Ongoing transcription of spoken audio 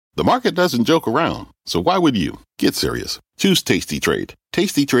The market doesn't joke around, so why would you? Get serious. Choose Tasty Trade.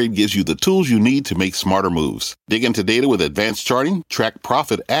 Tasty Trade gives you the tools you need to make smarter moves. Dig into data with advanced charting, track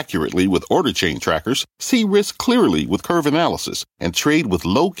profit accurately with order chain trackers, see risk clearly with curve analysis, and trade with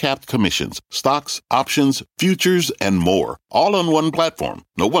low-capped commissions, stocks, options, futures, and more. All on one platform.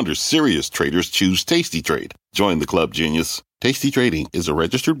 No wonder serious traders choose Tasty Trade. Join the club, genius. Tasty Trading is a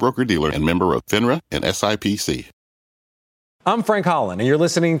registered broker-dealer and member of FINRA and SIPC. I'm Frank Holland, and you're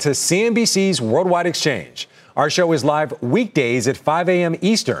listening to CNBC's Worldwide Exchange. Our show is live weekdays at 5 a.m.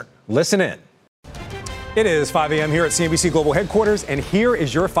 Eastern. Listen in. It is 5 a.m. here at CNBC Global Headquarters, and here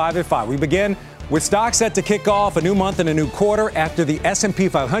is your 5 at 5. We begin with stocks set to kick off a new month and a new quarter after the S&P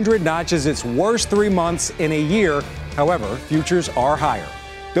 500 notches its worst 3 months in a year. However, futures are higher.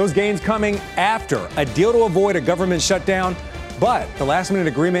 Those gains coming after a deal to avoid a government shutdown, but the last-minute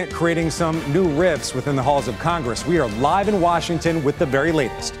agreement creating some new rifts within the halls of Congress. We are live in Washington with the very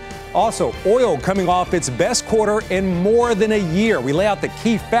latest. Also, oil coming off its best quarter in more than a year. We lay out the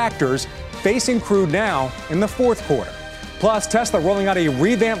key factors facing crude now in the fourth quarter. Plus, Tesla rolling out a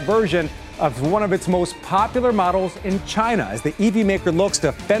revamped version of one of its most popular models in China as the EV maker looks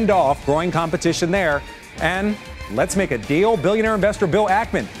to fend off growing competition there. And let's make a deal. Billionaire investor Bill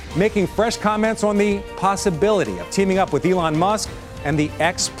Ackman making fresh comments on the possibility of teaming up with Elon Musk and the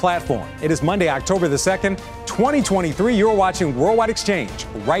X platform. It is Monday, October the 2nd, 2023. You're watching Worldwide Exchange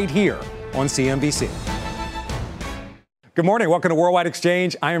right here on CNBC. Good morning. Welcome to Worldwide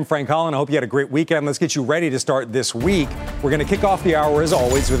Exchange. I am Frank Holland. I hope you had a great weekend. Let's get you ready to start this week. We're going to kick off the hour, as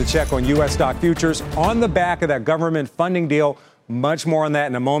always, with a check on U.S. stock futures on the back of that government funding deal. Much more on that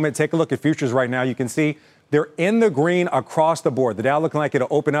in a moment. Take a look at futures right now. You can see they're in the green across the board. The Dow looking like it'll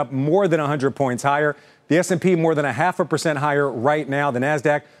open up more than 100 points higher. The S&P more than 0.5% higher right now. The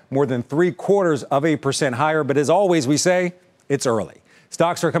Nasdaq more than 0.75% higher. But as always, we say it's early.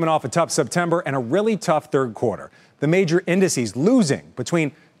 Stocks are coming off a tough September and a really tough third quarter. The major indices losing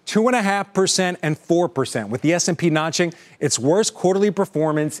between 2.5% and 4%, with the S&P notching its worst quarterly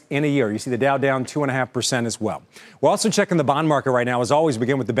performance in a year. You see the Dow down 2.5% as well. We're also checking the bond market right now. As always,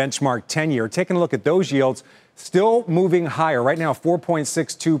 begin with the benchmark 10-year. Taking a look at those yields, still moving higher. Right now,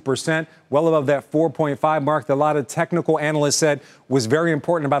 4.62%, well above that 4.5 mark that a lot of technical analysts said was very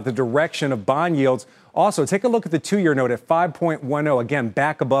important about the direction of bond yields. Also, take a look at the 2-year note at 5.10, again,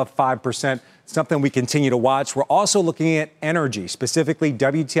 back above 5%, something we continue to watch. We're also looking at energy, specifically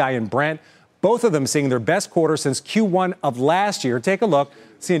WTI and Brent, both of them seeing their best quarter since Q1 of last year. Take a look,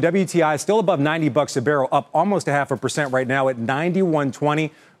 seeing WTI still above $90 a barrel, up almost 0.5% right now at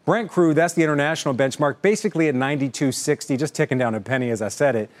 91.20. Brent crude, that's the international benchmark, basically at 92.60, just ticking down a penny as I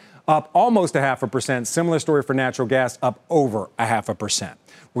said it, up almost 0.5%. Similar story for natural gas, up over 0.5%.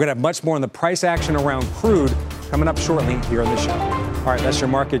 We're going to have much more on the price action around crude coming up shortly here on the show. All right, that's your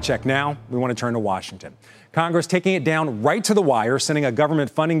market check now. We want to turn to Washington. Congress taking it down right to the wire, sending a government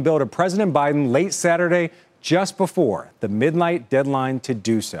funding bill to President Biden late Saturday, just before the midnight deadline to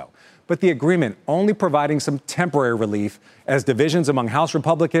do so. But the agreement only providing some temporary relief as divisions among House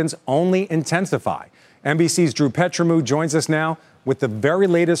Republicans only intensify. NBC's Drew Petramu joins us now with the very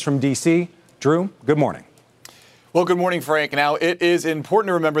latest from D.C. Drew, good morning. Well, good morning, Frank. Now, it is important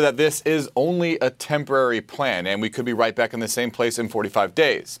to remember that this is only a temporary plan, and we could be right back in the same place in 45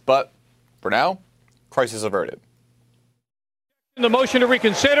 days. But for now, crisis averted. The motion to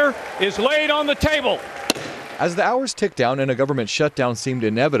reconsider is laid on the table. As the hours ticked down and a government shutdown seemed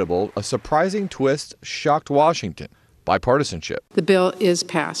inevitable, a surprising twist shocked Washington: bipartisanship. The bill is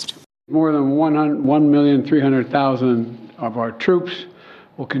passed. More than 1,300,000 of our troops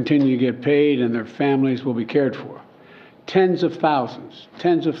will continue to get paid and their families will be cared for. Tens of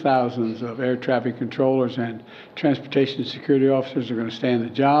thousands of air traffic controllers and transportation security officers are going to stay in the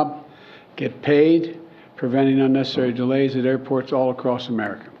job, get paid, preventing unnecessary delays at airports all across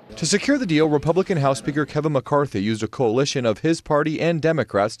America. To secure the deal, Republican House Speaker Kevin McCarthy used a coalition of his party and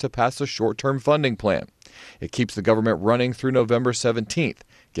Democrats to pass a short-term funding plan. It keeps the government running through November 17th,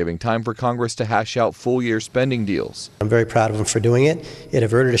 giving time for Congress to hash out full-year spending deals. I'm very proud of him for doing it. It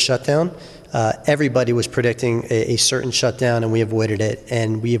averted a shutdown. Everybody was predicting a certain shutdown, and we avoided it.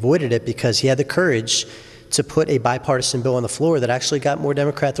 And we avoided it because he had the courage to put a bipartisan bill on the floor that actually got more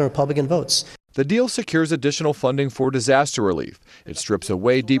Democrat than Republican votes. The deal secures additional funding for disaster relief. It strips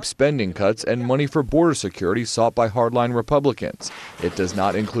away deep spending cuts and money for border security sought by hardline Republicans. It does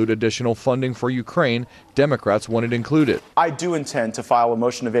not include additional funding for Ukraine. Democrats want it included. I do intend to file a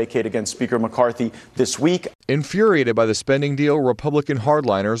motion to vacate against Speaker McCarthy this week. Infuriated by the spending deal, Republican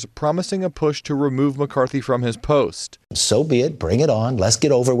hardliners promising a push to remove McCarthy from his post. So be it. Bring it on. Let's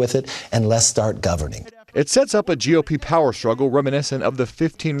get over with it and let's start governing. It sets up a GOP power struggle reminiscent of the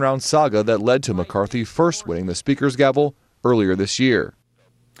 15-round saga that led to McCarthy first winning the Speaker's gavel earlier this year.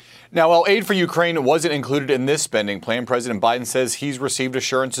 Now, while aid for Ukraine wasn't included in this spending plan, President Biden says he's received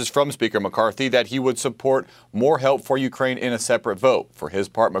assurances from Speaker McCarthy that he would support more help for Ukraine in a separate vote. For his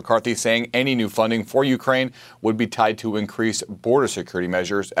part, McCarthy saying any new funding for Ukraine would be tied to increased border security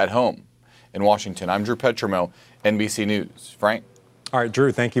measures at home. In Washington, I'm Drew Petromo, NBC News. Frank? All right,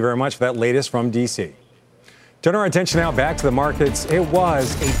 Drew, thank you very much for that latest from D.C. Turn our attention now back to the markets. It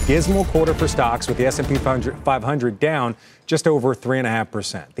was a dismal quarter for stocks with the S&P 500 down just over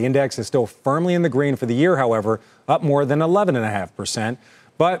 3.5%. The index is still firmly in the green for the year, however, up more than 11.5%.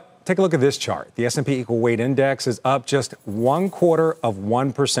 But take a look at this chart. The S&P Equal Weight Index is up just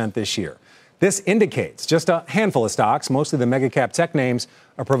 0.25% this year. This indicates just a handful of stocks, mostly the mega cap tech names,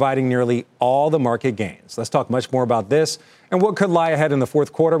 are providing nearly all the market gains. Let's talk much more about this and what could lie ahead in the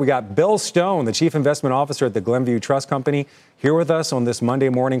fourth quarter. We got Bill Stone, the Chief Investment Officer at the Glenview Trust Company, here with us on this Monday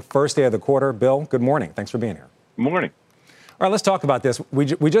morning, first day of the quarter. Bill, good morning. Thanks for being here. Good morning. All right, let's talk about this. We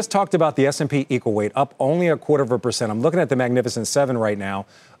just talked about the S&P Equal Weight, up only 0.25%. I'm looking at the Magnificent Seven right now,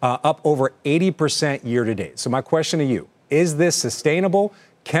 up over 80% year to date. So my question to you, is this sustainable?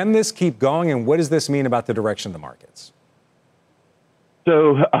 Can this keep going? And what does this mean about the direction of the markets?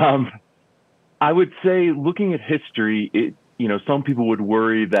 So I would say, looking at history, some people would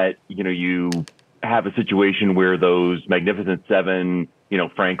worry that, you have a situation where those Magnificent Seven,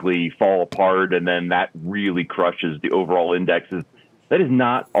 frankly, fall apart, and then that really crushes the overall indexes. That is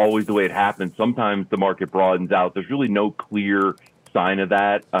not always the way it happens. Sometimes the market broadens out. There's really no clear sign of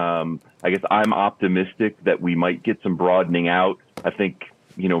that. I guess I'm optimistic that we might get some broadening out. I think,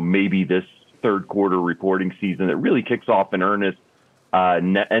 maybe this third quarter reporting season that really kicks off in earnest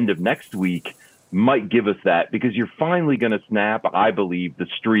end of next week might give us that, because you're finally going to snap, I believe, the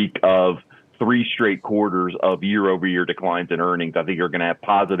streak of 3 straight quarters of year-over-year declines in earnings. I think you're going to have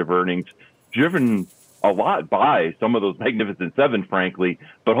positive earnings driven a lot by some of those Magnificent Seven, frankly,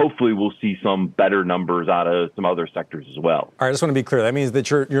 but hopefully we'll see some better numbers out of some other sectors as well. All right, I just want to be clear. That means that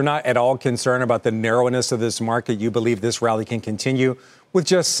you're not at all concerned about the narrowness of this market. You believe this rally can continue with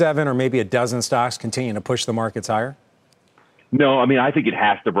just 7 or maybe a dozen stocks continuing to push the markets higher? No, I think it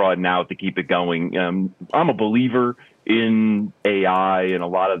has to broaden out to keep it going. I'm a believer in AI and a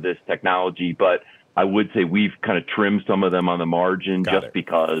lot of this technology, but I would say we've kind of trimmed some of them on the margin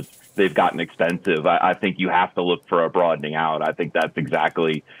because they've gotten expensive. I think you have to look for a broadening out. I think that's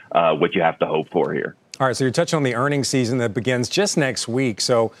exactly what you have to hope for here. All right, so you're touching on the earnings season that begins just next week.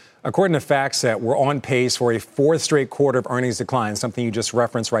 So according to FactSet, we're on pace for a 4th straight quarter of earnings decline, something you just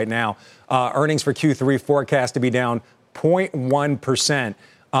referenced right now. Earnings for Q3 forecast to be down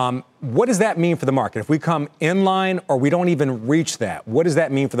 0.1%. What does that mean for the market? If we come in line or we don't even reach that, what does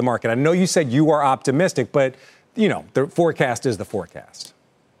that mean for the market? I know you said you are optimistic, but, the forecast is the forecast.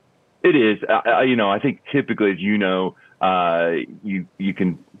 It is. I think typically, as you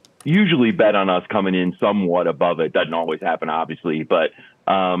can usually bet on us coming in somewhat above it. Doesn't always happen, obviously, but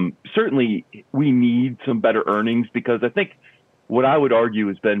certainly we need some better earnings, because I think what I would argue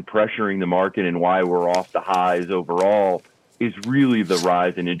has been pressuring the market and why we're off the highs overall is really the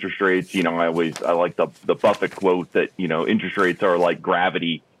rise in interest rates. I like the Buffett quote that, interest rates are like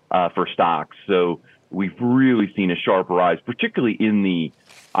gravity for stocks. So we've really seen a sharp rise, particularly in the,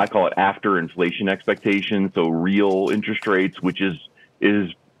 I call it after inflation expectations. So real interest rates, which is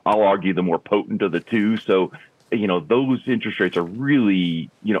I'll argue the more potent of the two. So, those interest rates are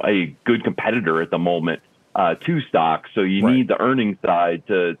really, a good competitor at the moment to stocks. So you need the earnings side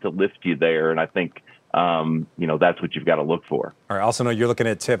to lift you there. And I think, that's what you've got to look for. All right. I also know you're looking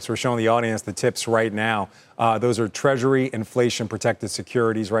at tips. We're showing the audience the tips right now. Those are Treasury inflation protected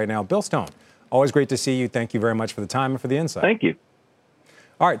securities right now. Bill Stone, always great to see you. Thank you very much for the time and for the insight. Thank you.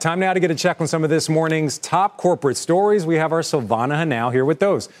 All right, time now to get a check on some of this morning's top corporate stories. We have our Silvana Hanau here with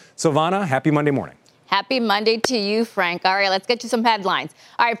those. Silvana, happy Monday morning. Happy Monday to you, Frank. All right, let's get to some headlines.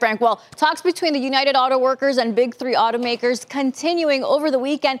 All right, Frank, well, talks between the United Auto Workers and Big Three automakers continuing over the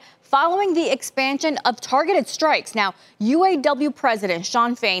weekend following the expansion of targeted strikes. Now, UAW President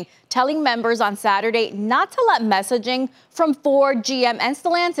Shawn Fain telling members on Saturday not to let messaging from Ford, GM, and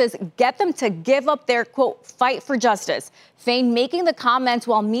Stellantis get them to give up their, quote, fight for justice. Fain making the comments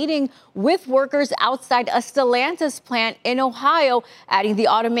while meeting with workers outside a Stellantis plant in Ohio, adding the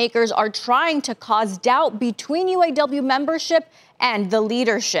automakers are trying to cause doubt between UAW membership and the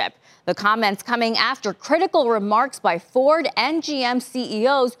leadership. The comments coming after critical remarks by Ford and GM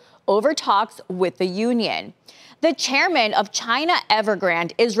CEOs over talks with the union. The chairman of China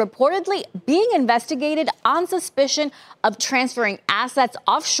Evergrande is reportedly being investigated on suspicion of transferring assets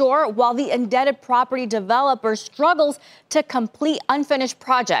offshore while the indebted property developer struggles to complete unfinished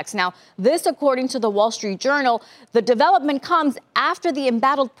projects. Now, this, according to the Wall Street Journal, the development comes after the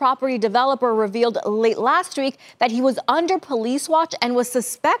embattled property developer revealed late last week that he was under police watch and was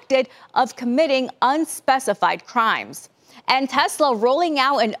suspected of committing unspecified crimes. And Tesla rolling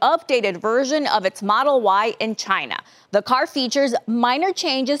out an updated version of its Model Y in China. The car features minor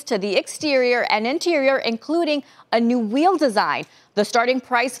changes to the exterior and interior, including a new wheel design. The starting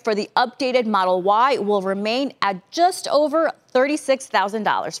price for the updated Model Y will remain at just over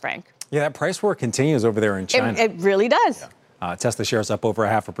 $36,000, Frank. Yeah, that price war continues over there in China. It really does. Yeah. Tesla shares up over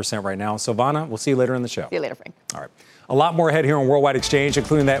 0.5% right now. Silvana, we'll see you later in the show. See you later, Frank. All right. A lot more ahead here on Worldwide Exchange,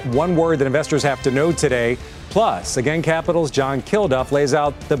 including that one word that investors have to know today. Plus, again, Capital's John Kilduff lays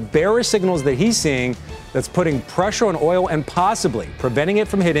out the bearish signals that he's seeing that's putting pressure on oil and possibly preventing it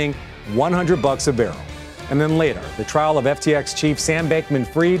from hitting $100 a barrel. And then later, the trial of FTX chief Sam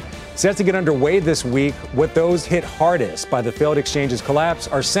Bankman-Fried set to get underway this week. What those hit hardest by the failed exchange's collapse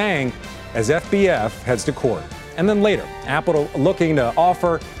are saying as FBF heads to court. And then later, Apple looking to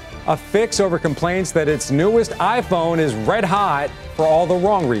offer a fix over complaints that its newest iPhone is red hot for all the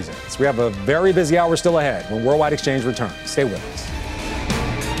wrong reasons. We have a very busy hour still ahead when Worldwide Exchange returns. Stay with us.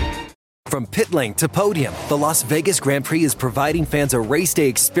 From pit lane to podium, the Las Vegas Grand Prix is providing fans a race day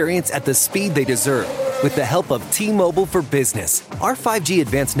experience at the speed they deserve. With the help of T-Mobile for Business, our 5G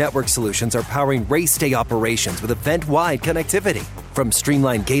advanced network solutions are powering race day operations with event-wide connectivity. From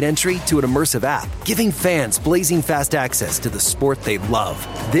streamlined gate entry to an immersive app, giving fans blazing fast access to the sport they love.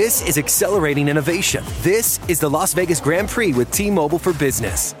 This is accelerating innovation. This is the Las Vegas Grand Prix with T-Mobile for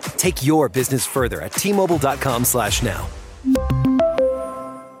Business. Take your business further at T-Mobile.com/now.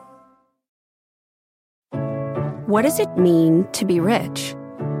 What does it mean to be rich?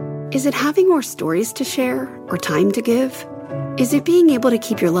 Is it having more stories to share or time to give? Is it being able to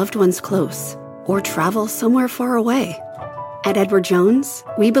keep your loved ones close or travel somewhere far away? At Edward Jones,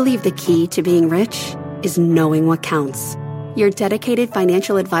 we believe the key to being rich is knowing what counts. Your dedicated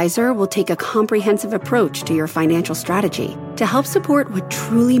financial advisor will take a comprehensive approach to your financial strategy to help support what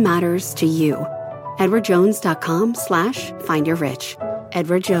truly matters to you. EdwardJones.com/findyourrich.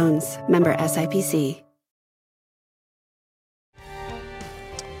 Edward Jones, member SIPC.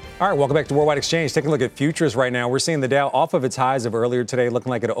 All right, welcome back to Worldwide Exchange. Taking a look at futures right now. We're seeing the Dow off of its highs of earlier today, looking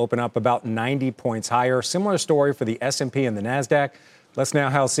like it'll open up about 90 points higher. Similar story for the S&P and the NASDAQ. Let's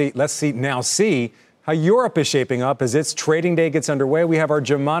see how Europe is shaping up as its trading day gets underway. We have our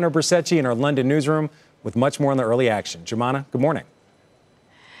Jumana Brzezinski in our London newsroom with much more on the early action. Jumana, good morning.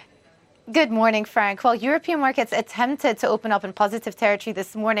 Good morning, Frank. Well, European markets attempted to open up in positive territory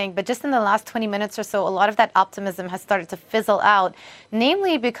this morning, but just in the last 20 minutes or so, a lot of that optimism has started to fizzle out,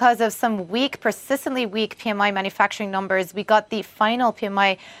 namely because of some persistently weak PMI manufacturing numbers. We got the final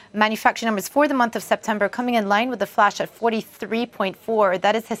PMI manufacturing numbers for the month of September coming in line with the flash at 43.4.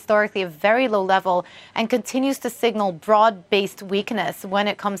 That is historically a very low level and continues to signal broad-based weakness when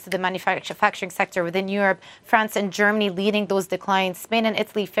it comes to the manufacturing sector within Europe. France and Germany leading those declines, Spain and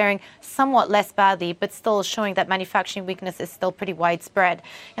Italy faring somewhat less badly, but still showing that manufacturing weakness is still pretty widespread.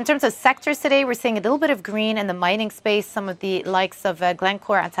 In terms of sectors today, we're seeing a little bit of green in the mining space. Some of the likes of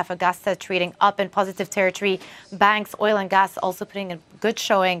Glencore and Antofagasta trading up in positive territory. Banks, oil and gas also putting in good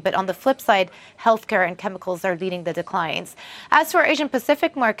showing. But on the flip side, healthcare and chemicals are leading the declines. As for Asian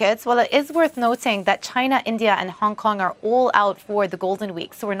Pacific markets, well, it is worth noting that China, India, and Hong Kong are all out for the Golden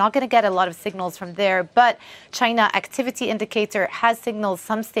Week. So we're not going to get a lot of signals from there. But China activity indicator has signaled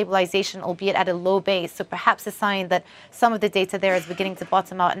some stabilization, albeit at a low base. So perhaps a sign that some of the data there is beginning to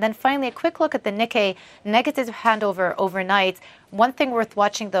bottom out. And then finally, a quick look at the Nikkei, negative handover overnight. One thing worth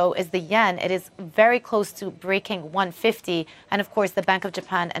watching, though, is the yen. It is very close to breaking 150. And of course, the Bank of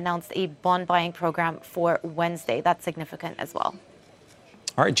Japan announced a bond buying program for Wednesday. That's significant as well.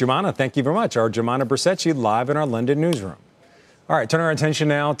 All right, Jumana, thank you very much. Our Jumana Brzezinski live in our London newsroom. All right, turn our attention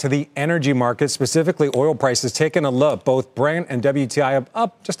now to the energy market, specifically oil prices taking a look. Both Brent and WTI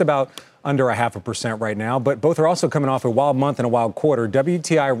up just about under 0.5% right now, but both are also coming off a wild month and a wild quarter.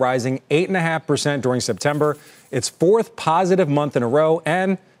 WTI rising 8.5% during September, its fourth positive month in a row,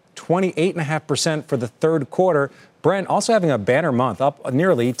 and 28.5% for the third quarter. Brent also having a banner month, up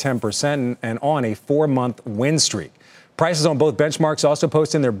nearly 10% and on a 4-month win streak. Prices on both benchmarks also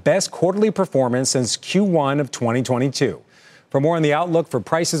posting their best quarterly performance since Q1 of 2022. For more on the outlook for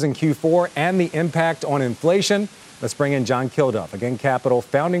prices in Q4 and the impact on inflation, let's bring in John Kilduff, again, Capital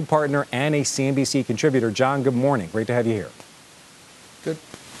founding partner and a CNBC contributor. John, good morning. Great to have you here.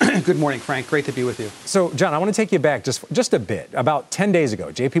 Good morning, Frank. Great to be with you. So, John, I want to take you back just a bit. About 10 days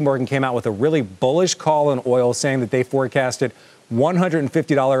ago, J.P. Morgan came out with a really bullish call on oil, saying that they forecasted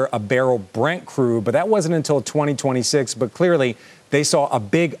 $150 a barrel Brent crude, but that wasn't until 2026. But clearly, they saw a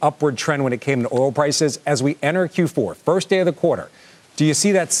big upward trend when it came to oil prices. As we enter Q4, first day of the quarter, do you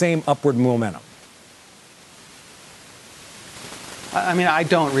see that same upward momentum? I mean, I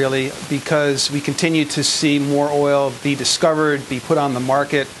don't really, because we continue to see more oil be discovered, be put on the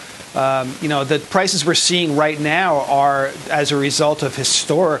market. The prices we're seeing right now are as a result of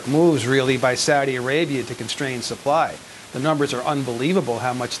historic moves, really, by Saudi Arabia to constrain supply. The numbers are unbelievable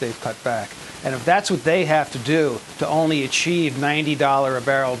how much they've cut back. And if that's what they have to do to only achieve $90 a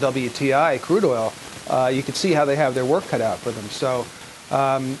barrel WTI crude oil, you can see how they have their work cut out for them. So,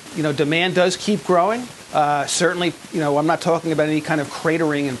 demand does keep growing. Certainly, I'm not talking about any kind of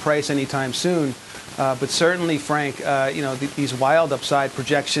cratering in price anytime soon. But certainly, Frank, these wild upside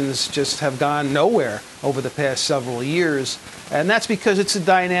projections just have gone nowhere over the past several years. And that's because it's a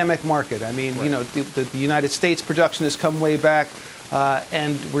dynamic market. I mean, right. The United States production has come way back.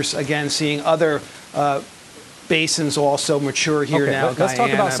 And we're, again, seeing other basins also mature here now. Let's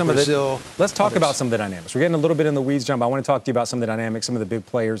talk about some Brazil, of the. Let's talk about some of the dynamics. We're getting a little bit in the weeds, John, but I want to talk to you about some of the dynamics, some of the big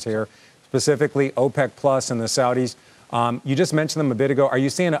players here, specifically OPEC Plus and the Saudis. You just mentioned them a bit ago. Are you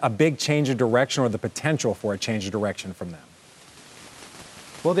seeing a big change of direction or the potential for a change of direction from them?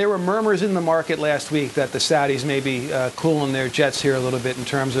 Well, there were murmurs in the market last week that the Saudis may be cooling their jets here a little bit in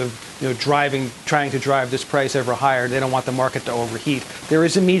terms of trying to drive this price ever higher. They don't want the market to overheat. There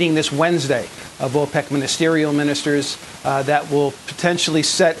is a meeting this Wednesday of OPEC ministerial ministers that will potentially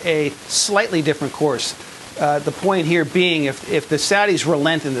set a slightly different course. The point here being, if the Saudis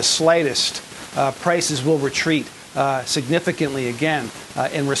relent in the slightest, prices will retreat significantly again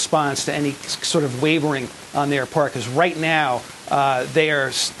in response to any sort of wavering on their part. Because right now they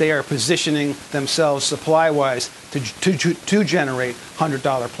are positioning themselves supply-wise to generate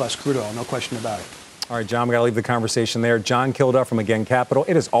 $100 plus crude oil, no question about it. All right, John, we got to leave the conversation there. John Kilduff from Again Capital.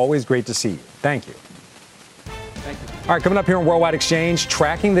 It is always great to see you. Thank you. Thank you. All right, coming up here on Worldwide Exchange,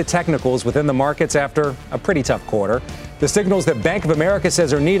 tracking the technicals within the markets after a pretty tough quarter. The signals that Bank of America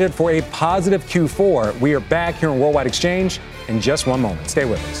says are needed for a positive Q4. We are back here on Worldwide Exchange in just one moment. Stay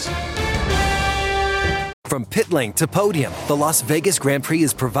with us. From pit lane to podium, the Las Vegas Grand Prix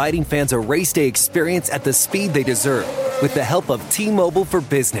is providing fans a race day experience at the speed they deserve. With the help of T-Mobile for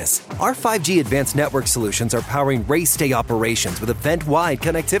Business, our 5G advanced network solutions are powering race day operations with event-wide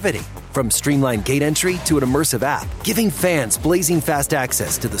connectivity. From streamlined gate entry to an immersive app, giving fans blazing fast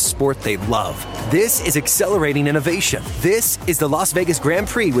access to the sport they love. This is accelerating innovation. This is the Las Vegas Grand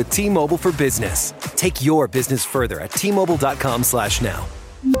Prix with T-Mobile for Business. Take your business further at T-Mobile.com/now.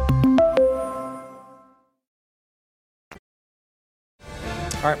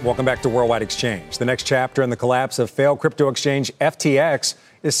 All right, welcome back to Worldwide Exchange. The next chapter in the collapse of failed crypto exchange FTX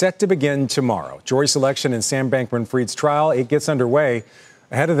is set to begin tomorrow. Jury selection in Sam Bankman-Fried's trial, it gets underway.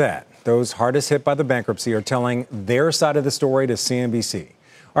 Ahead of that, those hardest hit by the bankruptcy are telling their side of the story to CNBC.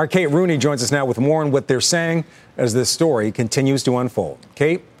 Our Kate Rooney joins us now with more on what they're saying as this story continues to unfold.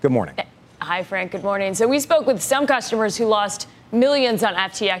 Kate, good morning. Hi, Frank. Good morning. So we spoke with some customers who lost millions on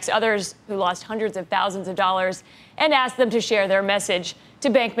FTX, others who lost hundreds of thousands of dollars, and asked them to share their message to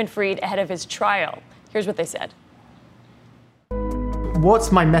Bankman-Fried ahead of his trial. Here's what they said.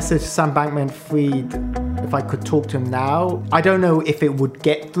 What's my message to Sam Bankman-Fried if I could talk to him now? I don't know if it would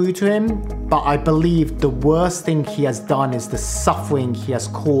get through to him, but I believe the worst thing he has done is the suffering he has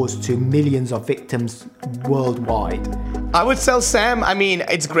caused to millions of victims worldwide. I would tell Sam, I mean,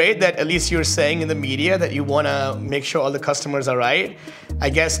 it's great that at least you're saying in the media that you want to make sure all the customers are right.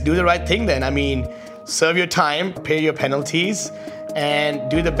 I guess do the right thing then. I mean, serve your time, pay your penalties, and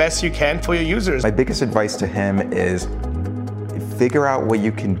do the best you can for your users. My biggest advice to him is figure out what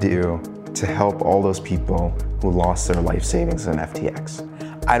you can do to help all those people who lost their life savings in FTX.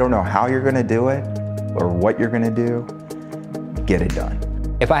 I don't know how you're gonna do it or what you're gonna do. Get it done.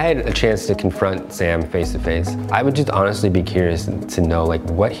 If I had a chance to confront Sam face to face, I would just honestly be curious to know like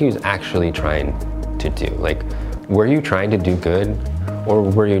what he was actually trying to do. Like, were you trying to do good, or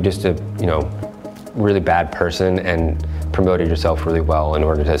were you just a, really bad person and promoted yourself really well in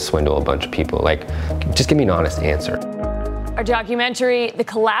order to swindle a bunch of people? Like, just give me an honest answer. Our documentary, The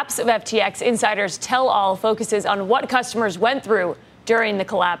Collapse of FTX, Insiders Tell All, focuses on what customers went through during the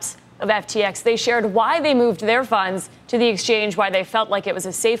collapse of FTX. They shared why they moved their funds to the exchange, why they felt like it was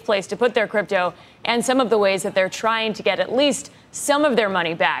a safe place to put their crypto, and some of the ways that they're trying to get at least some of their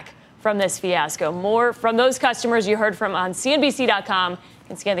money back from this fiasco. More from those customers you heard from on CNBC.com. You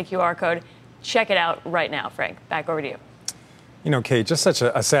can scan the QR code. Check it out right now. Frank, back over to you. You know, Kate, just such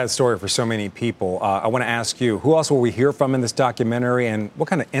a sad story for so many people. I want to ask you, who else will we hear from in this documentary, and what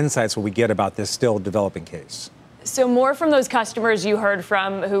kind of insights will we get about this still developing case? So more from those customers you heard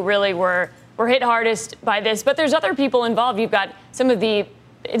from who really were hit hardest by this. But there's other people involved. You've got some of the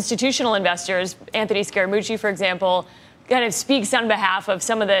institutional investors, Anthony Scaramucci, for example, kind of speaks on behalf of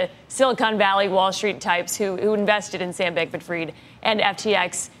some of the Silicon Valley, Wall Street types who invested in Sam Bankman-Fried and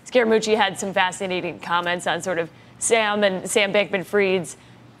FTX. Scaramucci had some fascinating comments on sort of Sam Bankman-Fried's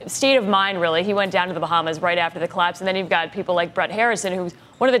state of mind, really. He went down to the Bahamas right after the collapse. And then you've got people like Brett Harrison, who's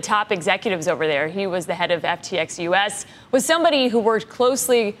one of the top executives over there. He was the head of FTX US, was somebody who worked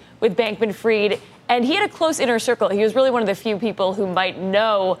closely with Bankman-Fried, and he had a close inner circle. He was really one of the few people who might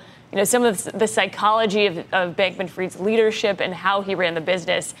know, some of the psychology of Bankman-Fried's leadership and how he ran the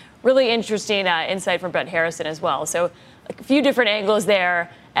business. Really interesting insight from Brett Harrison as well. So a few different angles there.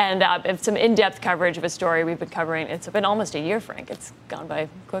 And some in-depth coverage of a story we've been covering. It's been almost a year, Frank. It's gone by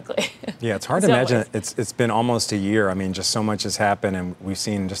quickly. Yeah, it's hard to imagine it's been almost a year. I mean, just so much has happened, and we've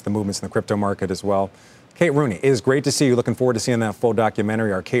seen just the movements in the crypto market as well. Kate Rooney, it is great to see you. Looking forward to seeing that full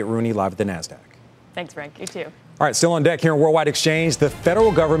documentary. Our Kate Rooney live at the NASDAQ. Thanks, Frank. You too. All right, still on deck here on Worldwide Exchange, the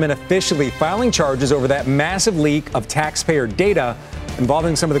federal government officially filing charges over that massive leak of taxpayer data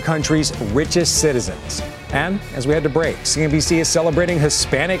involving some of the country's richest citizens. And as we head to break, CNBC is celebrating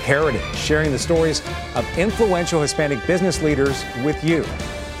Hispanic heritage, sharing the stories of influential Hispanic business leaders with you.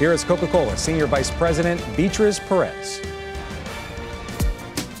 Here is Coca-Cola Senior Vice President Beatriz Perez.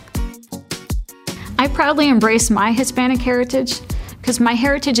 I proudly embrace my Hispanic heritage because my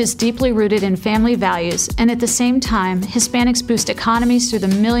heritage is deeply rooted in family values, and at the same time, Hispanics boost economies through the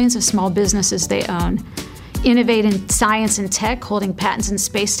millions of small businesses they own, innovate in science and tech, holding patents in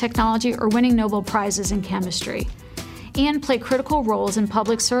space technology, or winning Nobel Prizes in chemistry, and play critical roles in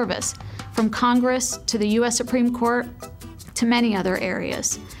public service, from Congress to the U.S. Supreme Court to many other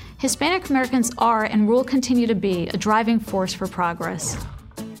areas. Hispanic Americans are and will continue to be a driving force for progress.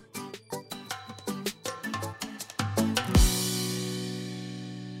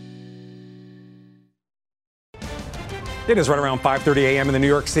 It is right around 5:30 a.m. in the New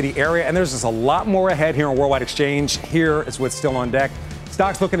York City area, and there's just a lot more ahead here on Worldwide Exchange. Here is what's still on deck.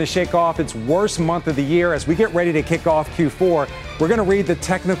 Stocks looking to shake off its worst month of the year. As we get ready to kick off Q4, we're going to read the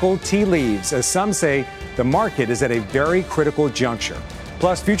technical tea leaves. As some say, the market is at a very critical juncture.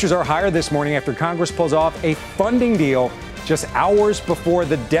 Plus, futures are higher this morning after Congress pulls off a funding deal just hours before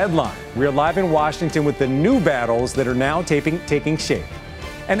the deadline. We're live in Washington with the new battles that are now taking shape.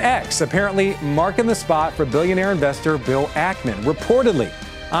 And X apparently marking the spot for billionaire investor Bill Ackman, reportedly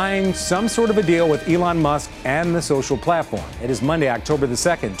eyeing some sort of a deal with Elon Musk and the social platform. It is Monday, October the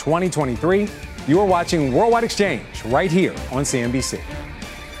 2nd, 2023. You are watching Worldwide Exchange right here on CNBC.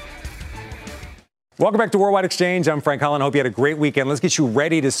 Welcome back to Worldwide Exchange. I'm Frank Holland. I hope you had a great weekend. Let's get you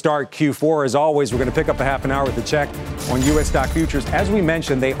ready to start Q4. As always, we're going to pick up a half an hour with the check on U.S. stock futures. As we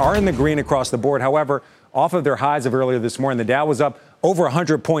mentioned, they are in the green across the board. However, off of their highs of earlier this morning, the Dow was up over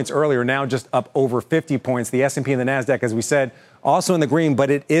 100 points earlier, now just up over 50 points. The S&P and the NASDAQ, as we said, also in the green, but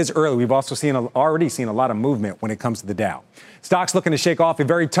it is early. We've also already seen a lot of movement when it comes to the Dow. Stocks looking to shake off a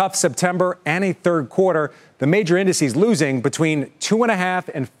very tough September and a third quarter. The major indices losing between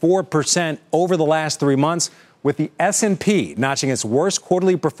 2.5% and 4% over the last 3 months, with the S&P notching its worst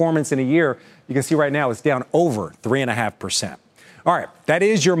quarterly performance in a year. You can see right now it's down over 3.5%. All right, that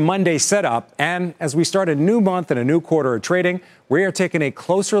is your Monday setup. And as we start a new month and a new quarter of trading, we are taking a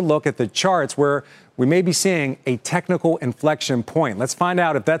closer look at the charts where we may be seeing a technical inflection point. Let's find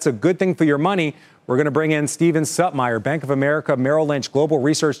out if that's a good thing for your money. We're going to bring in Stephen Suttmeier, Bank of America Merrill Lynch Global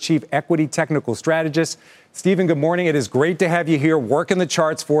Research Chief Equity Technical Strategist. Stephen, good morning. It is great to have you here working the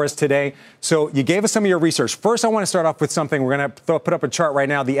charts for us today. So you gave us some of your research. First, I want to start off with something. We're going to put up a chart right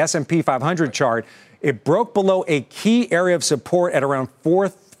now, the S&P 500 chart. It broke below a key area of support at around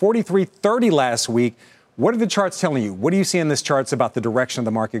 43.30 last week. What are the charts telling you? What do you see in this charts about the direction of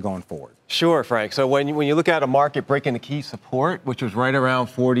the market going forward? Sure, Frank. So when you look at a market breaking the key support, which was right around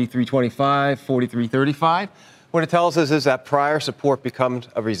 43.25, 43.35, what it tells us is that prior support becomes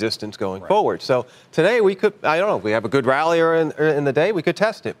a resistance going forward. So today we could, I don't know, we have a good rally in the day, we could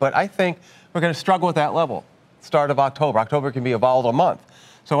test it. But I think we're going to struggle with that level. Start of October. October can be a volatile month.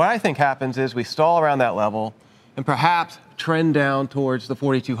 So what I think happens is we stall around that level and perhaps trend down towards the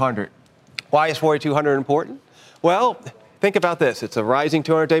 4,200. Why is 4,200 important? Well, think about this. It's a rising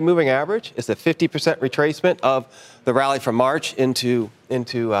 200-day moving average. It's a 50% retracement of the rally from March into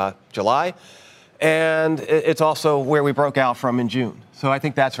July. And it's also where we broke out from in June. So I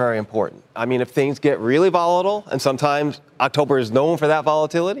think that's very important. I mean, if things get really volatile, and sometimes October is known for that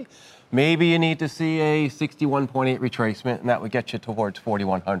volatility, Maybe you need to see a 61.8 retracement, and that would get you towards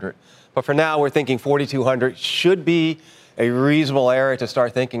 4,100. But for now, we're thinking 4,200 should be a reasonable area to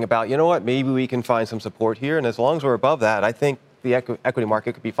start thinking about, you know what, maybe we can find some support here. And as long as we're above that, I think the equity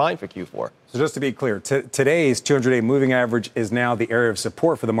market could be fine for Q4. So just to be clear, today's 200-day moving average is now the area of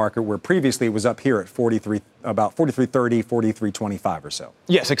support for the market, where previously it was up here at 43, about 43.30, 43.25 or so.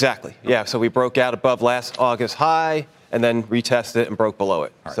 Yes, exactly. Yeah, so we broke out above last August high and then retested it and broke below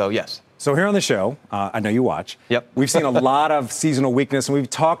it. Right. So yes. So here on the show, I know you watch. Yep. We've seen a lot of seasonal weakness, and we've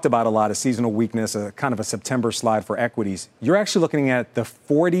talked about a lot of seasonal weakness, kind of a September slide for equities. You're actually looking at the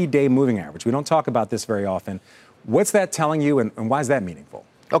 40-day moving average. We don't talk about this very often. What's that telling you, and why is that meaningful?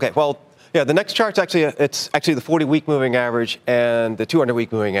 Okay, well, yeah, the next chart's actually the 40-week moving average and the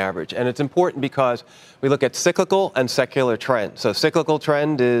 200-week moving average. And it's important because we look at cyclical and secular trend. So cyclical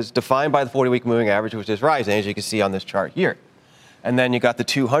trend is defined by the 40-week moving average, which is rising, as you can see on this chart here. And then you got the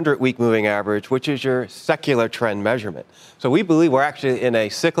 200-week moving average, which is your secular trend measurement. So we believe we're actually in a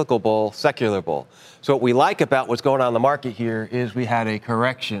cyclical bull, secular bull. So what we like about what's going on in the market here is we had a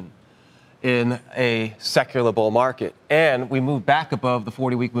correction in a secular bull market, and we moved back above the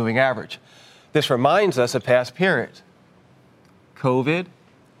 40-week moving average. This reminds us of past periods. COVID,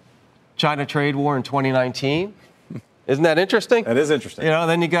 China trade war in 2019. Isn't that interesting? That is interesting. You know,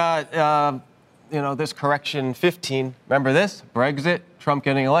 then you got, this correction 15. Remember this? Brexit, Trump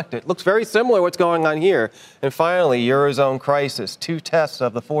getting elected. Looks very similar to what's going on here. And finally, Eurozone crisis, 2 tests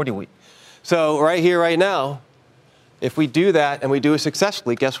of the 40-week. So right here, right now, if we do that and we do it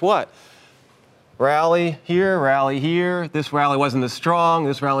successfully, guess what? Rally here. This rally wasn't as strong.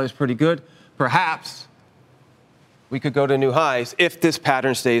 This rally is pretty good. Perhaps we could go to new highs if this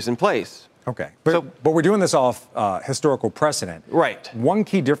pattern stays in place. Okay. But we're doing this off historical precedent. Right. One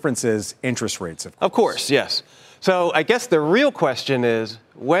key difference is interest rates, of course. Of course, yes. So I guess the real question is,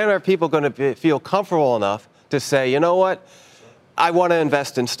 when are people going to feel comfortable enough to say, you know what? I want to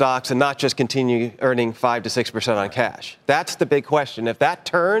invest in stocks and not just continue earning 5 to 6% on cash. That's the big question. If that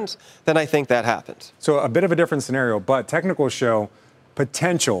turns, then I think that happens. So a bit of a different scenario, but technicals show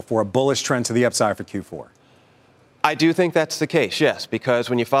potential for a bullish trend to the upside for Q4. I do think that's the case, yes, because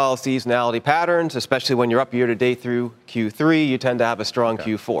when you follow seasonality patterns, especially when you're up year to date through Q3, you tend to have a strong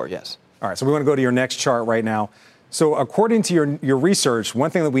Q4, yes. All right, so we want to go to your next chart right now. So according to your research, one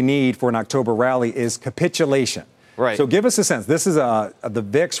thing that we need for an October rally is capitulation. Right. So give us a sense. This is the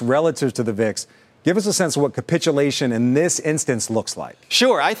VIX relative to the VIX. Give us a sense of what capitulation in this instance looks like.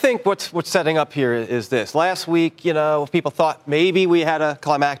 Sure. I think what's setting up here is this. Last week, people thought maybe we had a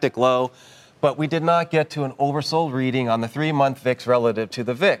climactic low, but we did not get to an oversold reading on the 3-month VIX relative to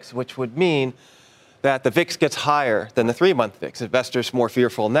the VIX, which would mean that the VIX gets higher than the 3-month VIX. Investors more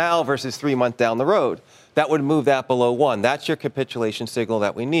fearful now versus 3 months down the road. That would move that below 1. That's your capitulation signal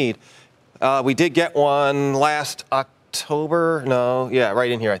that we need. We did get one last October.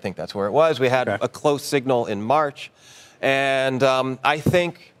 Right in here. I think that's where it was. We had a close signal in March. And I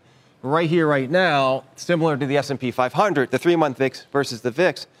think right here, right now, similar to the S&P 500, the 3-month VIX versus the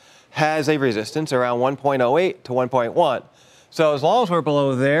VIX has a resistance around 1.08 to 1.1. So as long as we're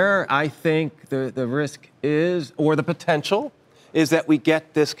below there, I think the risk is, or the potential, is that we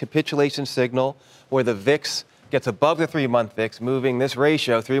get this capitulation signal where the VIX gets above the 3-month VIX, moving this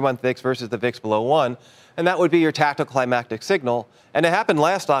ratio, 3-month VIX versus the VIX below 1, and that would be your tactical climactic signal. And it happened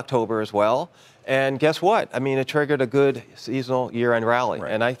last October as well. And guess what? I mean, it triggered a good seasonal year-end rally.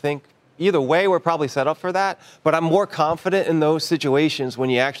 Right. And I think either way, we're probably set up for that. But I'm more confident in those situations when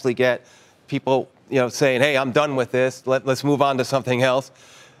you actually get people, saying, hey, I'm done with this. Let's move on to something else.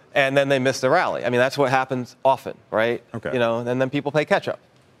 And then they miss the rally. I mean, that's what happens often, right? Okay. And then people play catch-up.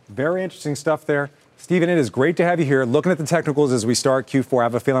 Very interesting stuff there. Stephen, it is great to have you here. Looking at the technicals as we start Q4, I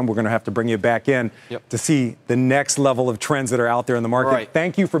have a feeling we're going to have to bring you back in to see the next level of trends that are out there in the market. Right.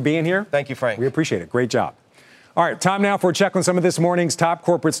 Thank you for being here. Thank you, Frank. We appreciate it. Great job. All right, time now for a check on some of this morning's top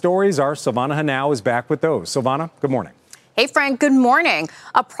corporate stories. Our Silvana Henao is back with those. Silvana, good morning. Hey, Frank, good morning.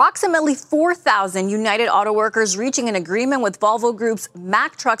 Approximately 4,000 United Auto Workers reaching an agreement with Volvo Group's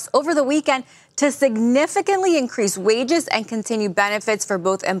Mack Trucks over the weekend to significantly increase wages and continue benefits for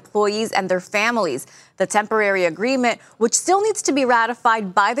both employees and their families. The temporary agreement, which still needs to be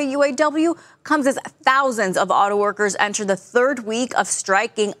ratified by the UAW, comes as thousands of auto workers enter the 3rd week of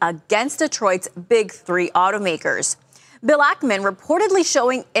striking against Detroit's big 3 automakers. Bill Ackman reportedly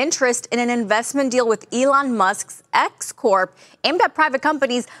showing interest in an investment deal with Elon Musk's X Corp aimed at private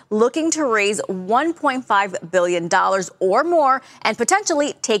companies looking to raise $1.5 billion or more and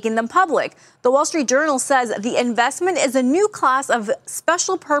potentially taking them public. The Wall Street Journal says the investment is a new class of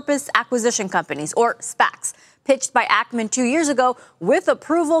special purpose acquisition companies, or SPACs, pitched by Ackman 2 years ago with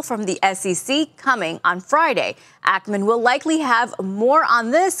approval from the SEC coming on Friday. Ackman will likely have more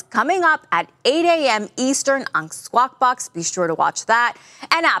on this coming up at 8 a.m. Eastern on Squawk Box. Be sure to watch that.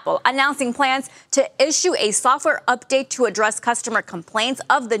 And Apple announcing plans to issue a software update to address customer complaints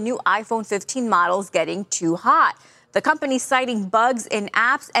of the new iPhone 15 models getting too hot. The company citing bugs in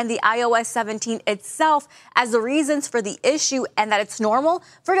apps and the iOS 17 itself as the reasons for the issue, and that it's normal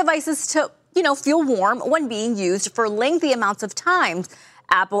for devices to, feel warm when being used for lengthy amounts of time.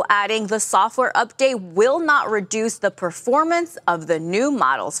 Apple adding the software update will not reduce the performance of the new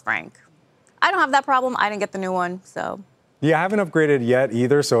models, Frank. I don't have that problem. I didn't get the new one, so. Yeah, I haven't upgraded yet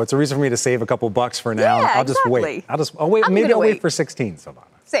either, so it's a reason for me to save a couple bucks for now. Yeah, I'll just wait. I'll wait. Maybe I'll wait for 16, Savannah.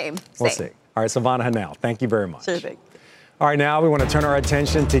 Same. We'll see. All right, Savannah Hanel, thank you very much. Sure thing. All right, now we want to turn our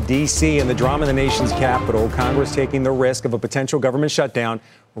attention to D.C. and the drama in the nation's capital. Congress taking the risk of a potential government shutdown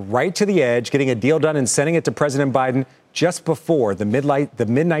right to the edge, getting a deal done and sending it to President Biden just before the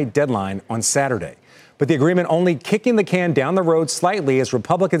midnight deadline on Saturday. But the agreement only kicking the can down the road slightly as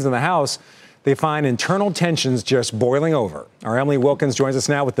Republicans in the House, they find internal tensions just boiling over. Our Emily Wilkins joins us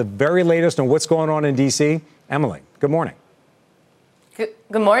now with the very latest on what's going on in D.C. Emily, good morning.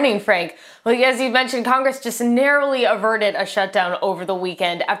 Good morning, Frank. Well, as you mentioned, Congress just narrowly averted a shutdown over the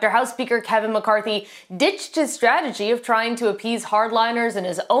weekend after House Speaker Kevin McCarthy ditched his strategy of trying to appease hardliners in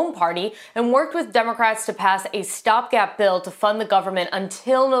his own party and worked with Democrats to pass a stopgap bill to fund the government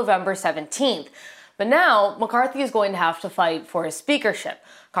until November 17th. But now McCarthy is going to have to fight for his speakership.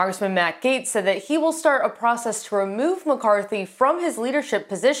 Congressman Matt Gaetz said that he will start a process to remove McCarthy from his leadership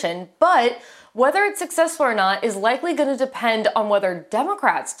position, but whether it's successful or not is likely going to depend on whether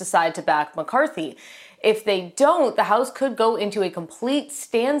Democrats decide to back McCarthy. If they don't, the House could go into a complete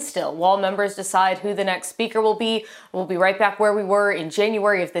standstill while members decide who the next speaker will be. We'll be right back where we were in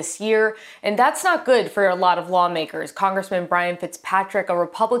January of this year, and that's not good for a lot of lawmakers. Congressman Brian Fitzpatrick, a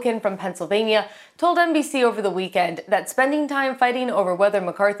Republican from Pennsylvania, told NBC over the weekend that spending time fighting over whether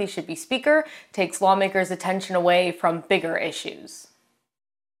McCarthy should be speaker takes lawmakers' attention away from bigger issues.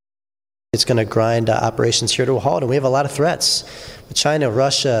 It's going to grind operations here to a halt, and we have a lot of threats. With China,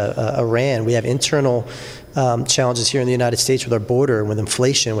 Russia, Iran, we have internal challenges here in the United States with our border, with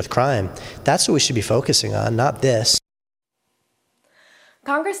inflation, with crime. That's what we should be focusing on, not this.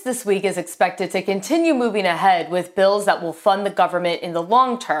 Congress this week is expected to continue moving ahead with bills that will fund the government in the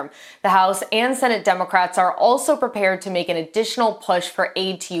long term. The House and Senate Democrats are also prepared to make an additional push for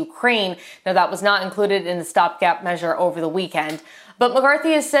aid to Ukraine. Now, that was not included in the stopgap measure over the weekend. But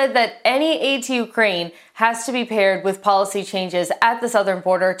McCarthy has said that any aid to Ukraine has to be paired with policy changes at the southern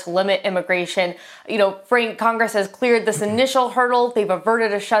border to limit immigration. Frank, Congress has cleared this initial hurdle. They've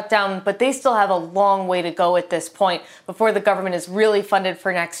averted a shutdown, but they still have a long way to go at this point before the government is really funded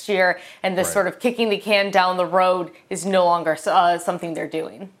for next year. And this sort of kicking the can down the road is no longer something they're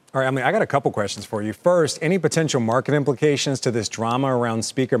doing. All right, Emily, I got a couple questions for you. First, any potential market implications to this drama around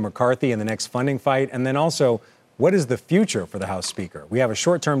Speaker McCarthy and the next funding fight? And then also, what is the future for the House Speaker? We have a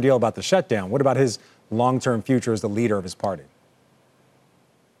short-term deal about the shutdown. What about his long-term future as the leader of his party?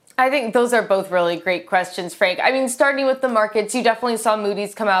 I think those are both really great questions, Frank. I mean, starting with the markets, you definitely saw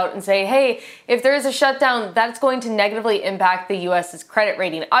Moody's come out and say, hey, if there is a shutdown, that's going to negatively impact the U.S.'s credit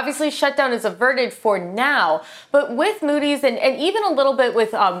rating. Obviously, shutdown is averted for now, but with Moody's and even a little bit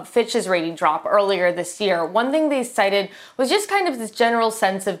with Fitch's rating drop earlier this year, one thing they cited was just kind of this general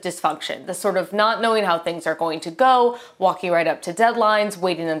sense of dysfunction, the sort of not knowing how things are going to go, walking right up to deadlines,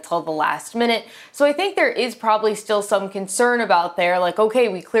 waiting until the last minute. So I think there is probably still some concern about there, like, okay,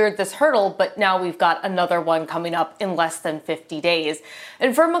 we cleared this hurdle, but now we've got another one coming up in less than 50 days.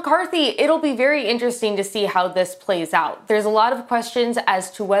 And for McCarthy, it'll be very interesting to see how this plays out. There's a lot of questions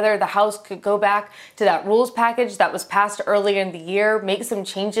as to whether the House could go back to that rules package that was passed earlier in the year, make some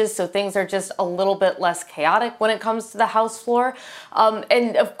changes so things are just a little bit less chaotic when it comes to the House floor.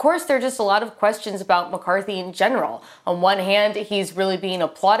 And of course, there are just a lot of questions about McCarthy in general. On one hand, he's really being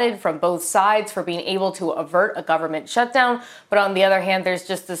applauded from both sides for being able to avert a government shutdown. But on the other hand, there's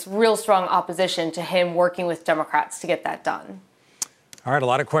just this real strong opposition to him working with Democrats to get that done. All right, a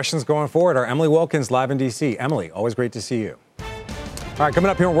lot of questions going forward. Our Emily Wilkins live in D.C. Emily, always great to see you. All right, coming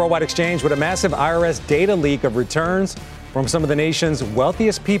up here on Worldwide Exchange, what a massive IRS data leak of returns from some of the nation's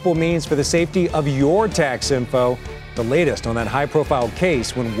wealthiest people means for the safety of your tax info. The latest on that high-profile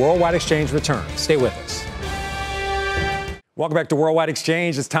case when Worldwide Exchange returns. Stay with us. Welcome back to Worldwide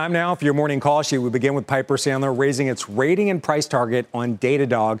Exchange. It's time now for your morning call sheet. We begin with Piper Sandler raising its rating and price target on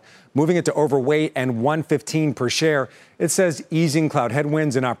Datadog, moving it to overweight and $115 per share. It says easing cloud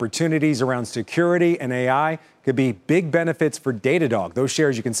headwinds and opportunities around security and AI could be big benefits for Datadog. Those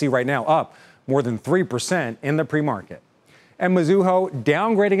shares you can see right now up more than 3% in the pre-market. And Mizuho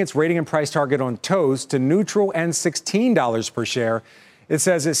downgrading its rating and price target on toast to neutral and $16 per share. It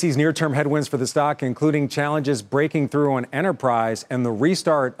says it sees near-term headwinds for the stock, including challenges breaking through on enterprise and the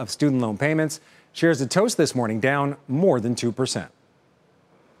restart of student loan payments. Shares of Toast this morning down more than 2%.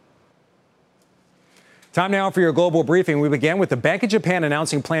 Time now for your global briefing. We begin with the Bank of Japan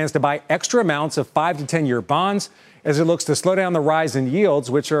announcing plans to buy extra amounts of 5 to 10-year bonds as it looks to slow down the rise in yields,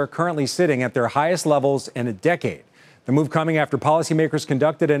 which are currently sitting at their highest levels in a decade. The move coming after policymakers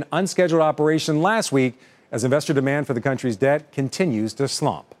conducted an unscheduled operation last week as investor demand for the country's debt continues to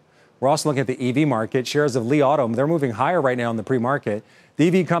slump. We're also looking at the EV market. Shares of Li Auto, they're moving higher right now in the pre-market. The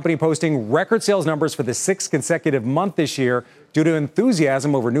EV company posting record sales numbers for the 6th consecutive month this year due to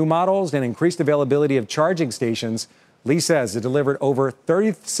enthusiasm over new models and increased availability of charging stations. Li says it delivered over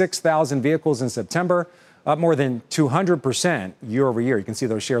 36,000 vehicles in September, up more than 200% year over year. You can see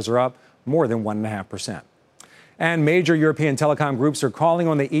those shares are up more than 1.5%. And major European telecom groups are calling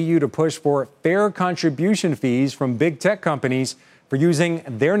on the EU to push for fair contribution fees from big tech companies for using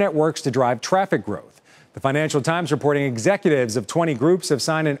their networks to drive traffic growth. The Financial Times reporting executives of 20 groups have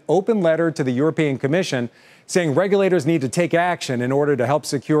signed an open letter to the European Commission saying regulators need to take action in order to help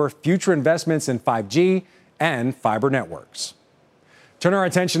secure future investments in 5G and fiber networks. Turn our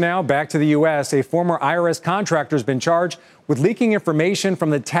attention now back to the U.S. A former IRS contractor has been charged with leaking information from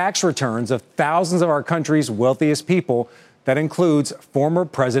the tax returns of thousands of our country's wealthiest people. That includes former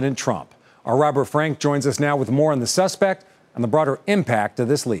President Trump. Our Robert Frank joins us now with more on the suspect and the broader impact of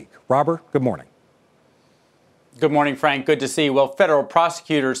this leak. Robert, good morning. Good morning, Frank. Good to see you. Well, federal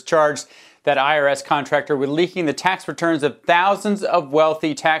prosecutors charged that IRS contractor with leaking the tax returns of thousands of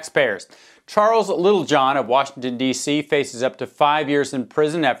wealthy taxpayers. Charles Littlejohn of Washington, D.C. faces up to 5 years in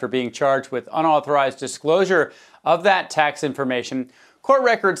prison after being charged with unauthorized disclosure of that tax information. Court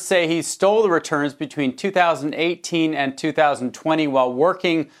records say he stole the returns between 2018 and 2020 while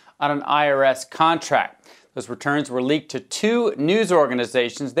working on an IRS contract. Those returns were leaked to 2 news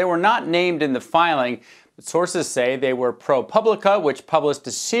organizations. They were not named in the filing, but sources say they were ProPublica, which published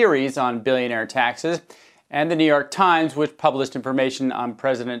a series on billionaire taxes, and the New York Times, which published information on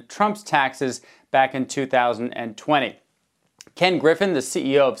President Trump's taxes back in 2020. Ken Griffin, the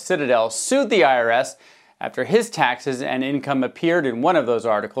CEO of Citadel, sued the IRS after his taxes and income appeared in one of those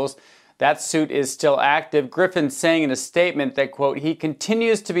articles. That suit is still active. Griffin saying in a statement that, quote, he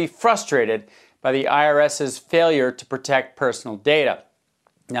continues to be frustrated by the IRS's failure to protect personal data.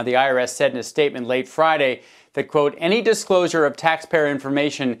 Now, the IRS said in a statement late Friday that, quote, any disclosure of taxpayer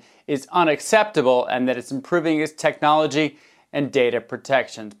information is unacceptable and that it's improving its technology and data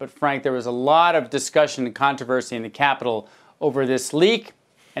protections. But Frank, there was a lot of discussion and controversy in the Capitol over this leak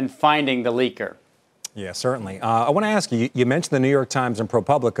and finding the leaker. Yeah, certainly. I want to ask you, you mentioned the New York Times and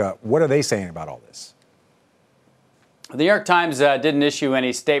ProPublica. What are they saying about all this? The New York Times didn't issue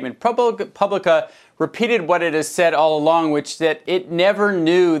any statement. ProPublica repeated what it has said all along, which that it never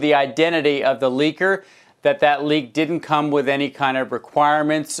knew the identity of the leaker, that leak didn't come with any kind of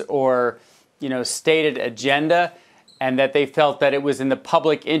requirements or, stated agenda, and that they felt that it was in the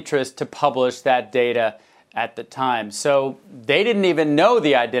public interest to publish that data at the time. So they didn't even know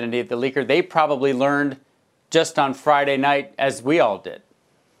the identity of the leaker. They probably learned just on Friday night, as we all did.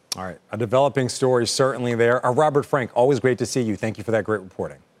 All right. A developing story certainly there. Robert Frank, always great to see you. Thank you for that great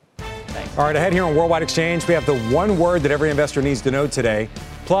reporting. Thanks. All right, ahead here on Worldwide Exchange, we have the one word that every investor needs to know today.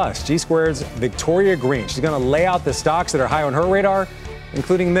 Plus, G Squared's Victoria Greene. She's going to lay out the stocks that are high on her radar,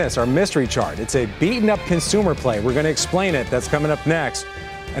 including this, our mystery chart. It's a beaten-up consumer play. We're going to explain it. That's coming up next.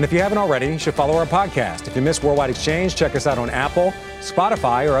 And if you haven't already, you should follow our podcast. If you missed Worldwide Exchange, check us out on Apple,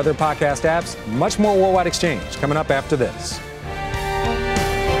 Spotify, or other podcast apps. Much more Worldwide Exchange coming up after this.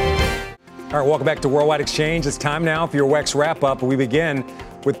 All right, welcome back to Worldwide Exchange. It's time now for your WEX wrap-up. We begin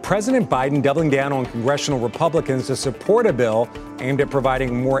with President Biden doubling down on congressional Republicans to support a bill aimed at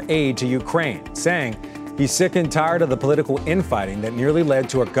providing more aid to Ukraine, saying he's sick and tired of the political infighting that nearly led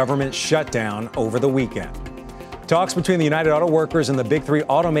to a government shutdown over the weekend. Talks between the United Auto Workers and the big 3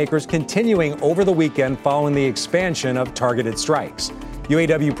 automakers continuing over the weekend following the expansion of targeted strikes.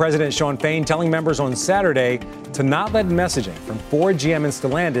 UAW President Shawn Fain telling members on Saturday to not let messaging from Ford, GM, and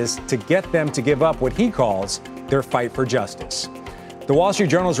Stellantis to get them to give up what he calls their fight for justice. The Wall Street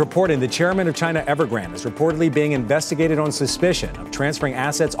Journal is reporting the chairman of China Evergrande is reportedly being investigated on suspicion of transferring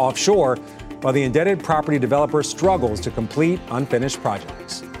assets offshore while the indebted property developer struggles to complete unfinished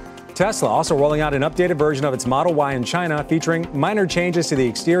projects. Tesla also rolling out an updated version of its Model Y in China featuring minor changes to the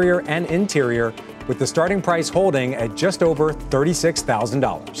exterior and interior, with the starting price holding at just over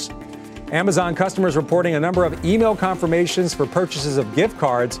 $36,000. Amazon customers reporting a number of email confirmations for purchases of gift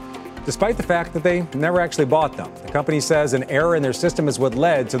cards despite the fact that they never actually bought them. The company says an error in their system is what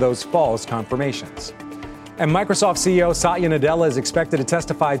led to those false confirmations. And Microsoft CEO Satya Nadella is expected to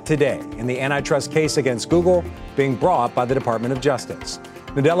testify today in the antitrust case against Google being brought by the Department of Justice.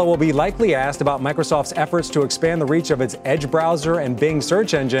 Nadella will be likely asked about Microsoft's efforts to expand the reach of its Edge browser and Bing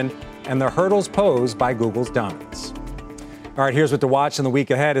search engine and the hurdles posed by Google's dominance. All right, here's what to watch in the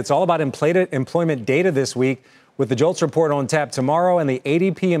week ahead. It's all about employment data this week, with the JOLTS report on tap tomorrow and the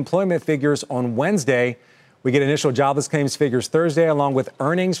ADP employment figures on Wednesday. We get initial jobless claims figures Thursday, along with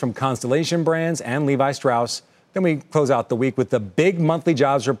earnings from Constellation Brands and Levi Strauss. Then we close out the week with the big monthly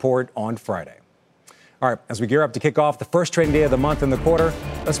jobs report on Friday. All right, as we gear up to kick off the first trading day of the month and the quarter,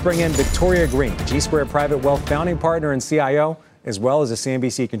 let's bring in Victoria Greene, G Square Private Wealth founding partner and CIO, as well as a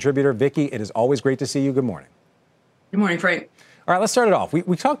CNBC contributor. Vicki, it is always great to see you. Good morning. Good morning, Frank. All right, let's start it off.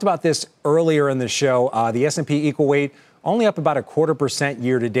 We talked about this earlier in the show. The S&P equal weight only up about 0.25%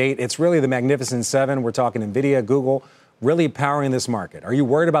 year to date. It's really the Magnificent Seven. We're talking NVIDIA, Google, really powering this market. Are you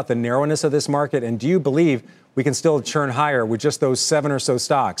worried about the narrowness of this market? And do you believe we can still churn higher with just those 7 or so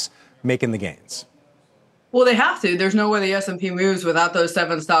stocks making the gains? Well, they have to. There's no way the S&P moves without those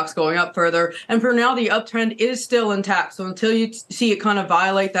 7 stocks going up further. And for now, the uptrend is still intact. So until you see it kind of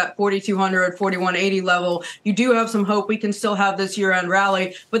violate that 4,200, 4,180 level, you do have some hope we can still have this year-end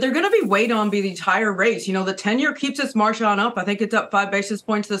rally. But they're going to be weighed on by these higher rates. You know, the 10-year keeps its march on up. I think it's up 5 basis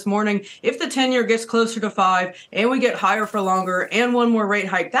points this morning. If the 10-year gets closer to 5 and we get higher for longer and one more rate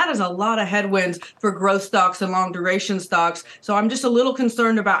hike, that is a lot of headwinds for growth stocks and long duration stocks. So I'm just a little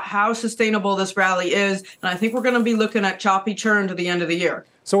concerned about how sustainable this rally is. And I think we're going to be looking at choppy churn to the end of the year.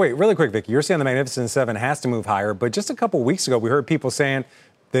 So wait, really quick, Vicki, you're saying the Magnificent Seven has to move higher, but just a couple of weeks ago, we heard people saying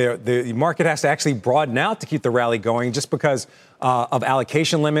the market has to actually broaden out to keep the rally going just because of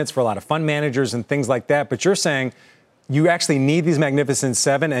allocation limits for a lot of fund managers and things like that. But you're saying you actually need these Magnificent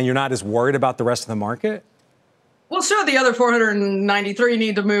Seven and you're not as worried about the rest of the market? Well, sure, the other 493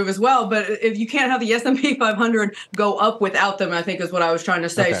 need to move as well, but if you can't have the S&P 500 go up without them, I think is what I was trying to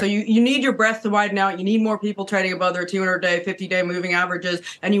say. Okay. So you need your breadth to widen out. You need more people trading above their 200-day, 50-day moving averages,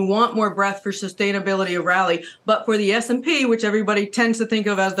 and you want more breadth for sustainability of rally. But for the S&P, which everybody tends to think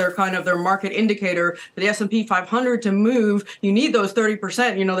of as their kind of their market indicator, for the S&P 500 to move, you need those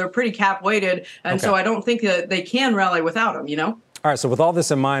 30%. You know, they're pretty cap weighted, and so I don't think that they can rally without them, you know? All right, so with all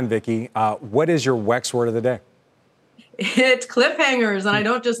this in mind, Vicki, what is your WEX word of the day? It's cliffhangers, and I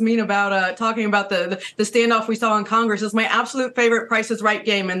don't just mean about talking about the standoff we saw in Congress. It's my absolute favorite Price is Right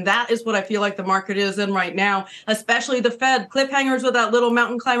game, and that is what I feel like the market is in right now, especially the Fed. Cliffhangers with that little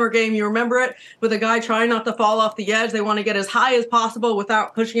mountain climber game. You remember it? With a guy trying not to fall off the edge. They want to get as high as possible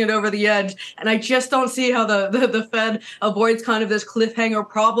without pushing it over the edge, and I just don't see how the Fed avoids kind of this cliffhanger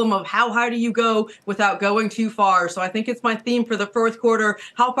problem of how high do you go without going too far. So I think it's my theme for the fourth quarter.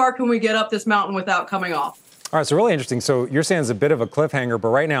 How far can we get up this mountain without coming off? All right, so really interesting. So you're saying it's a bit of a cliffhanger, but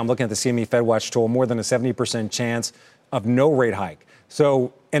right now I'm looking at the CME FedWatch tool, more than a 70% chance of no rate hike.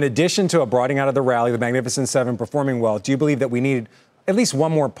 So in addition to a broadening out of the rally, the Magnificent Seven performing well, do you believe that we need at least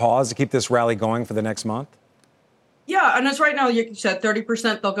one more pause to keep this rally going for the next month? Yeah, and as right now, you said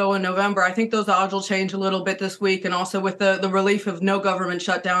 30% they'll go in November. I think those odds will change a little bit this week. And also with the relief of no government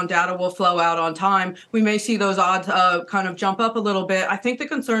shutdown, data will flow out on time. We may see those odds kind of jump up a little bit. I think the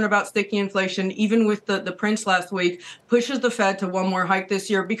concern about sticky inflation, even with the prints last week, pushes the Fed to one more hike this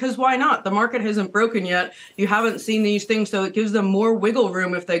year. Because why not? The market hasn't broken yet. You haven't seen these things, so it gives them more wiggle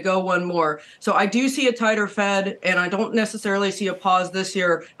room if they go one more. So I do see a tighter Fed, and I don't necessarily see a pause this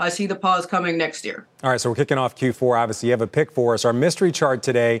year. I see the pause coming next year. All right, so we're kicking off Q4. Obviously, you have a pick for us. Our mystery chart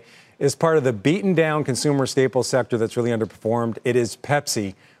today is part of the beaten down consumer staple sector that's really underperformed. It is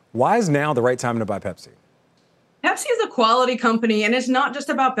Pepsi. Why is now the right time to buy Pepsi? Pepsi is a quality company, and it's not just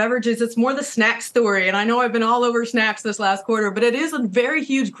about beverages. It's more the snack story. And I know I've been all over snacks this last quarter, but it is a very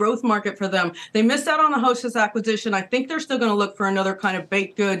huge growth market for them. They missed out on the Hostess acquisition. I think they're still going to look for another kind of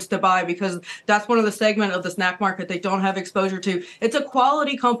baked goods to buy because that's one of the segment of the snack market they don't have exposure to. It's a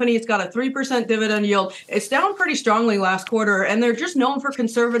quality company. It's got a 3% dividend yield. It's down pretty strongly last quarter, and they're just known for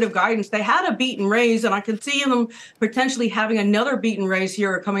conservative guidance. They had a beat and raise, and I could see them potentially having another beat and raise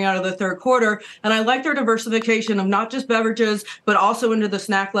here coming out of the third quarter. And I like their diversification of not just beverages, but also into the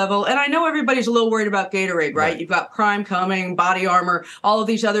snack level. And I know everybody's a little worried about Gatorade, right? You've got Prime coming, Body Armor, all of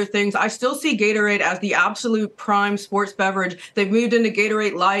these other things. I still see Gatorade as the absolute prime sports beverage. They've moved into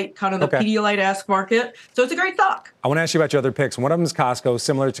Gatorade Light, kind of the Pedialyte-esque market. So it's a great stock. I want to ask you about your other picks. One of them is Costco,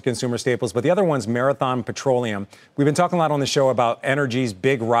 similar to consumer staples, but the other one's Marathon Petroleum. We've been talking a lot on the show about energy's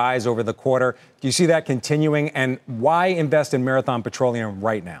big rise over the quarter. Do you see that continuing? And why invest in Marathon Petroleum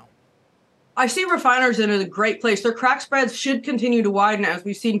right now? I see refiners in a great place. Their crack spreads should continue to widen as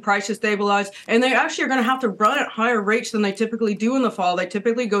we've seen prices stabilize, and they actually are going to have to run at higher rates than they typically do in the fall. They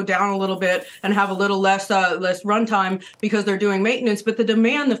typically go down a little bit and have a little less runtime because they're doing maintenance. But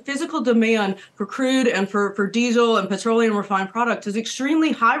the physical demand for crude and for diesel and petroleum refined products is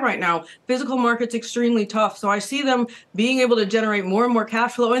extremely high right now. Physical market's extremely tough. So I see them being able to generate more and more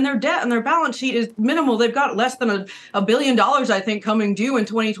cash flow, and their debt and their balance sheet is minimal. They've got less than $1 billion, I think, coming due in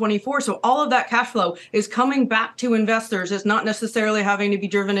 2024. So all of that cash flow is coming back to investors. It's not necessarily having to be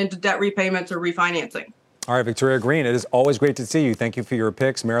driven into debt repayments or refinancing. All right, Victoria Greene, it is always great to see you. Thank you for your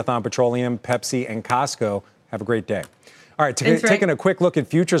picks. Marathon Petroleum, Pepsi, and Costco. Have a great day. All right, taking a quick look at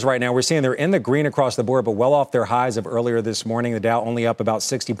futures right now, we're seeing they're in the green across the board, but well off their highs of earlier this morning. The Dow only up about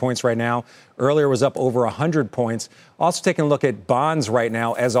 60 points right now. Earlier was up over 100 points. Also taking a look at bonds right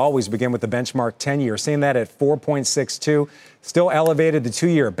now. As always, begin with the benchmark 10-year. Seeing that at 4.62. Still elevated. The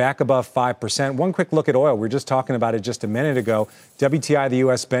 2-year back above 5%. One quick look at oil. We were just talking about it just a minute ago. WTI, the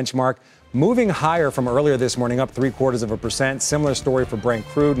U.S. benchmark, moving higher from earlier this morning, up 0.75%. Similar story for Brent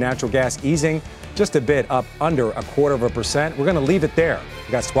crude. Natural gas easing just a bit, up under 0.25%. We're going to leave it there.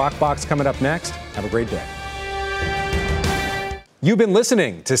 We got Squawk Box coming up next. Have a great day. You've been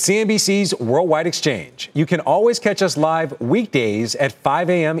listening to CNBC's Worldwide Exchange. You can always catch us live weekdays at 5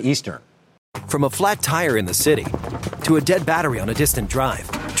 a.m. Eastern. From a flat tire in the city to a dead battery on a distant drive,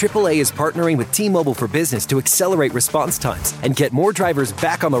 AAA is partnering with T-Mobile for Business to accelerate response times and get more drivers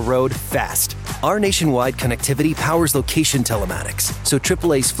back on the road fast. Our nationwide connectivity powers location telematics, so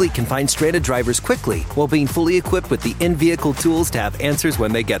AAA's fleet can find stranded drivers quickly while being fully equipped with the in-vehicle tools to have answers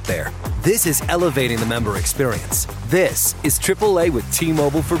when they get there. This is elevating the member experience. This is AAA with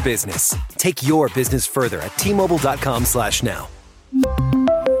T-Mobile for Business. Take your business further at T-Mobile.com/now.